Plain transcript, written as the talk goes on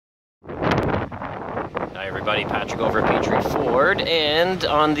Hi everybody, Patrick over at Patriot Ford, and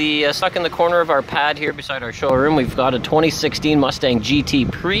on the stuck in the corner of our pad here beside our showroom, we've got a 2016 Mustang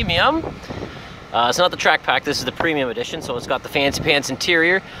GT Premium. It's not the track pack, this is the Premium edition, so it's got the fancy pants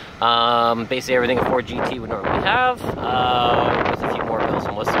interior, basically everything a Ford GT would normally have, with a few more bells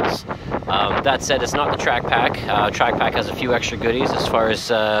and whistles. That said, it's not the track pack. Track pack has a few extra goodies as far as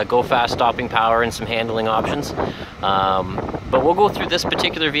go fast stopping power and some handling options. But we'll go through this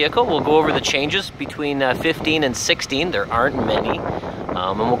particular vehicle. We'll go over the changes between 15 and 16. There aren't many,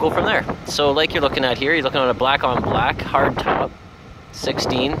 and we'll go from there. So like you're looking at here, you're looking at a black on black hard top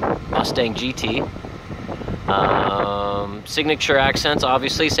 16 Mustang GT. Signature accents,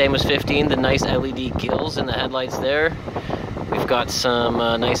 obviously, same as 15. The nice LED gills in the headlights there. We've got some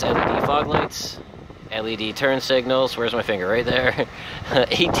nice LED fog lights, LED turn signals. Where's my finger? Right there.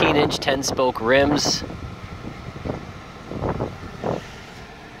 18-inch 10-spoke rims.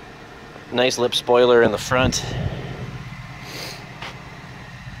 Nice lip spoiler in the front.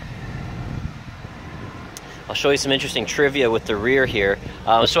 I'll show you some interesting trivia with the rear here.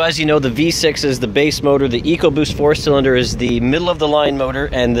 So as you know, the V6 is the base motor, the EcoBoost 4-cylinder is the middle-of-the-line motor,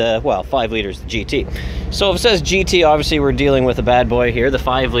 and the, well, 5 liters, the GT. So if it says GT, obviously we're dealing with a bad boy here, the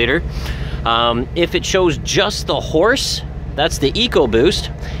 5 liter. If it shows just the horse, that's the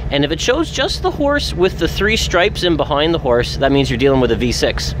EcoBoost. And if it shows just the horse with the 3 stripes in behind the horse, that means you're dealing with a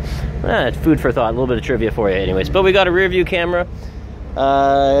V6. Food for thought, a little bit of trivia for you anyways. But we got a rear view camera.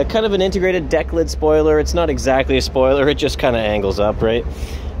 Kind of an integrated deck lid spoiler. It's not exactly a spoiler, it just kind of angles up, right?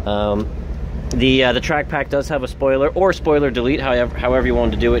 The track pack does have a spoiler, or spoiler delete, however you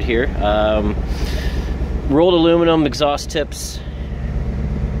want to do it here. Rolled aluminum exhaust tips.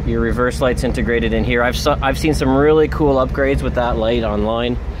 Your reverse light's integrated in here. I've seen some really cool upgrades with that light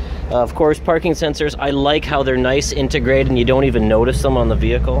online. Of course, parking sensors. I like how they're nice, integrated, and you don't even notice them on the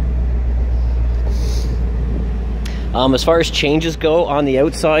vehicle. As far as changes go on the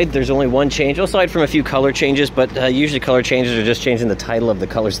outside, there's only one change, aside from a few color changes, but usually color changes are just changing the title of the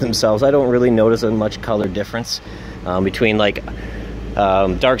colors themselves. I don't really notice a much color difference between like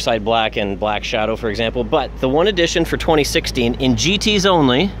dark side black and black shadow, for example. But the one addition for 2016 in GTs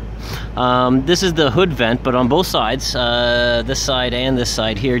only, this is the hood vent, but on both sides, this side and this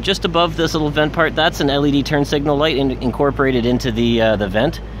side here, just above this little vent part, that's an LED turn signal light incorporated into the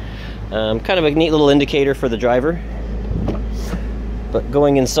vent. Kind of a neat little indicator for the driver. But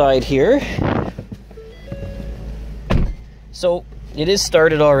going inside here, so it is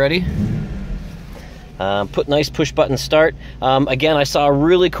started already. Put nice push button start. Again, I saw a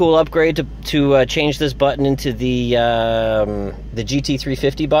really cool upgrade to change this button into the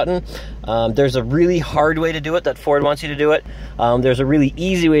GT350 button. There's a really hard way to do it that Ford wants you to do it. There's a really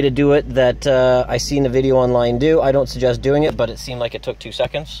easy way to do it that I seen a video online do. I don't suggest doing it, but it seemed like it took 2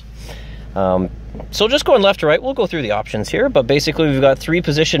 seconds. So just going left to right, we'll go through the options here, but basically we've got 3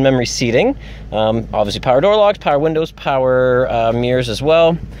 position memory seating. Obviously power door locks, power windows, power mirrors as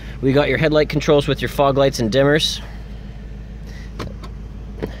well. We got your headlight controls with your fog lights and dimmers.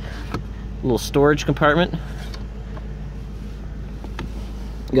 Little storage compartment.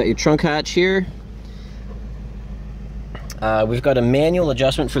 You got your trunk hatch here. We've got a manual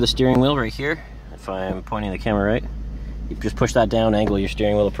adjustment for the steering wheel right here. If I'm pointing the camera right, you just push that down, angle your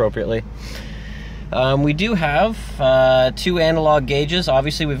steering wheel appropriately. We do have 2 analog gauges.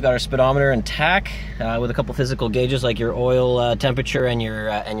 Obviously, we've got our speedometer and tach with a couple physical gauges like your oil temperature and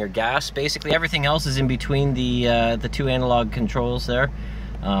your gas. Basically, everything else is in between the 2 analog controls there.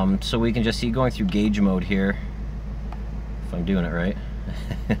 So we can just see going through gauge mode here. If I'm doing it right,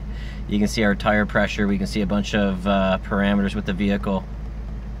 you can see our tire pressure. We can see a bunch of parameters with the vehicle.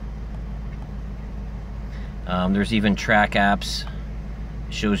 There's even track apps.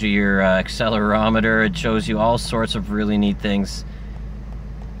 It shows you your accelerometer. It shows you all sorts of really neat things.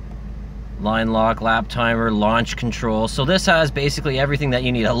 Line lock, lap timer, launch control. So this has basically everything that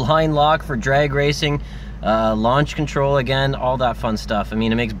you need. A line lock for drag racing, launch control, again, all that fun stuff. I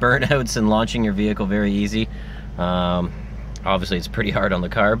mean, it makes burnouts and launching your vehicle very easy. Obviously, it's pretty hard on the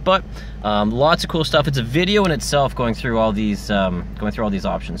car, but lots of cool stuff. It's a video in itself going through all these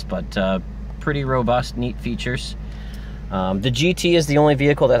options, but pretty robust, neat features. The GT is the only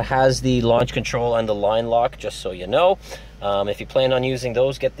vehicle that has the launch control and the line lock, just so you know. If you plan on using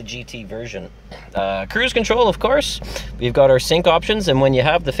those, get the GT version. Cruise control, of course. We've got our sync options, and when you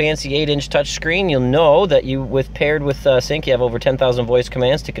have the fancy 8-inch touchscreen, you'll know that paired with sync, you have over 10,000 voice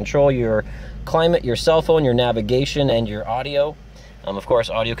commands to control your climate, your cell phone, your navigation, and your audio. Of course,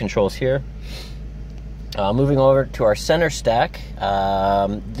 audio controls here. Moving over to our center stack,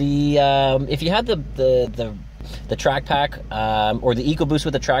 if you had the the track pack, or the EcoBoost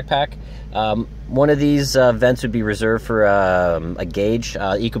with the track pack. One of these vents would be reserved for a gauge.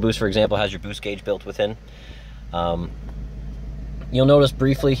 EcoBoost, for example, has your boost gauge built within. You'll notice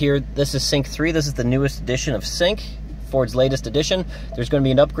briefly here, this is Sync 3. This is the newest edition of Sync, Ford's latest edition. There's going to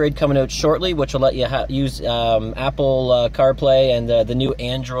be an upgrade coming out shortly, which will let you use Apple CarPlay and the new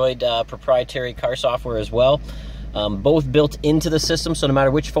Android proprietary car software as well. Both built into the system, so no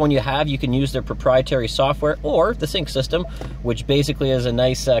matter which phone you have, you can use their proprietary software or the Sync system, which basically is a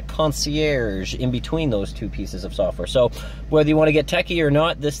nice concierge in between those two pieces of software. So whether you want to get techie or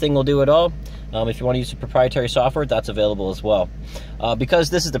not, this thing will do it all. If you want to use the proprietary software, that's available as well. Because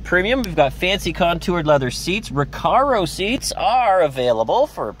this is the premium, we've got fancy contoured leather seats. Recaro seats are available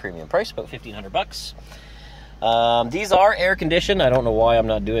for a premium price, about $1,500. These are air conditioned. I don't know why I'm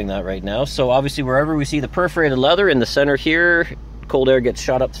not doing that right now. So obviously wherever we see the perforated leather in the center here, cold air gets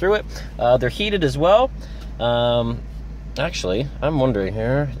shot up through it. They're heated as well. Actually, I'm wondering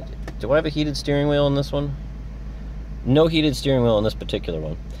here, do I have a heated steering wheel in this one? No heated steering wheel in this particular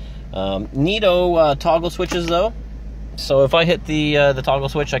one. Neato toggle switches though. So if I hit the toggle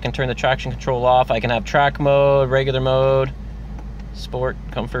switch, I can turn the traction control off. I can have track mode, regular mode, sport,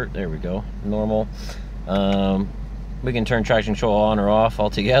 comfort, there we go, normal. We can turn traction control on or off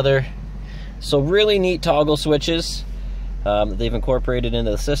altogether. So really neat toggle switches that they've incorporated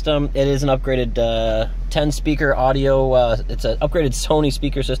into the system. It is an upgraded 10 speaker audio, it's an upgraded Sony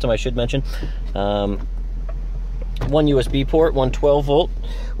speaker system, I should mention. One USB port, one 12 volt.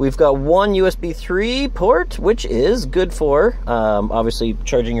 We've got one USB 3 port, which is good for obviously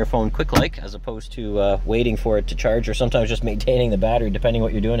charging your phone quick-like, as opposed to waiting for it to charge, or sometimes just maintaining the battery, depending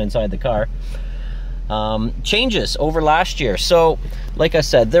what you're doing inside the car. Changes over last year. So, like I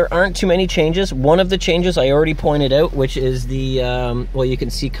said, there aren't too many changes. One of the changes I already pointed out, which is the, well, you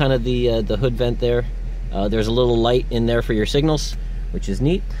can see kind of the hood vent there. There's a little light in there for your signals, which is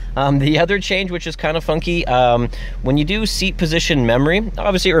neat. The other change, which is kind of funky, when you do seat position memory,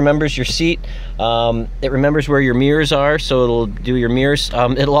 obviously it remembers your seat. It remembers where your mirrors are, so it'll do your mirrors.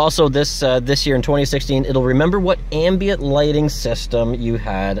 It'll also, this year in 2016, it'll remember what ambient lighting system you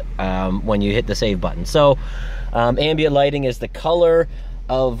had when you hit the save button. So ambient lighting is the color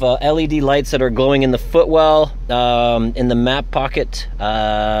of LED lights that are glowing in the footwell, in the map pocket.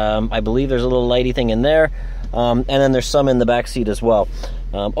 I believe there's a little lighty thing in there. And then there's some in the back seat as well.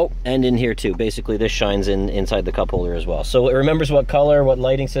 Oh, and in here too. Basically, this shines inside the cup holder as well. So it remembers what color, what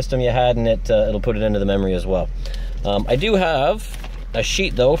lighting system you had, and it'll put it into the memory as well. I do have a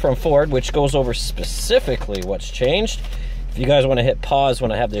sheet though from Ford, which goes over specifically what's changed. If you guys want to hit pause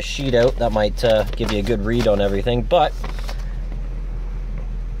when I have this sheet out, that might give you a good read on everything. But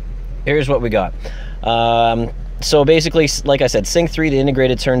here's what we got. So basically, like I said, Sync 3, the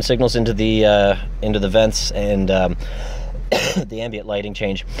integrated turn signals into the vents, and the ambient lighting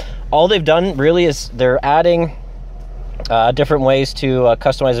change. All they've done really is they're adding different ways to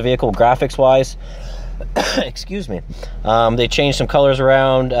customize the vehicle graphics-wise. Excuse me. They changed some colors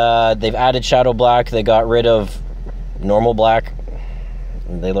around. They've added shadow black. They got rid of normal black.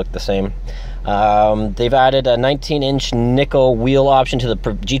 They look the same. They've added a 19-inch nickel wheel option to the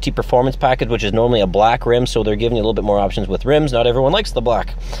GT Performance package, which is normally a black rim, so they're giving you a little bit more options with rims. Not everyone likes the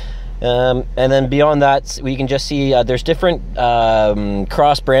black. And then beyond that, we can just see there's different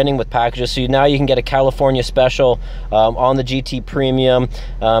cross branding with packages. So now you can get a California special on the GT Premium.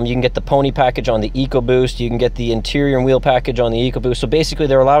 You can get the Pony package on the EcoBoost. You can get the interior and wheel package on the EcoBoost. So basically,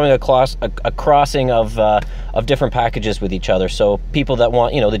 they're allowing a crossing of different packages with each other. So people that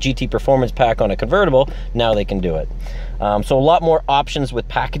want, the GT Performance pack on a convertible, now they can do it. So a lot more options with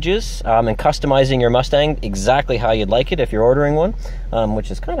packages and customizing your Mustang exactly how you'd like it if you're ordering one, which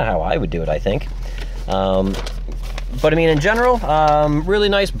is kind of how I would do it, I think. But I mean, in general, really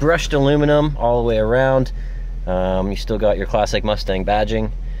nice brushed aluminum all the way around. You still got your classic Mustang badging.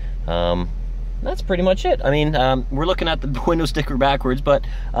 That's pretty much it. I mean, we're looking at the window sticker backwards, but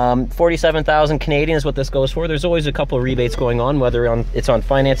 47,000 Canadian is what this goes for. There's always a couple of rebates going on, whether it's on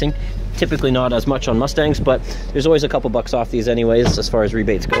financing. Typically not as much on Mustangs, but there's always a couple bucks off these anyways as far as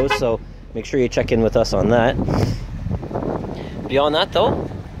rebates goes, so make sure you check in with us on that. Beyond that though,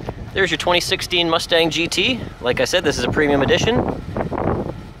 there's your 2016 Mustang GT. Like I said, this is a premium edition.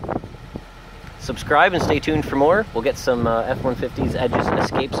 Subscribe and stay tuned for more. We'll get some F-150s, Edges, and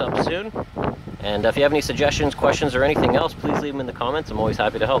Escapes up soon. And if you have any suggestions, questions, or anything else, please leave them in the comments. I'm always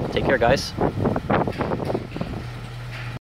happy to help. Take care, guys.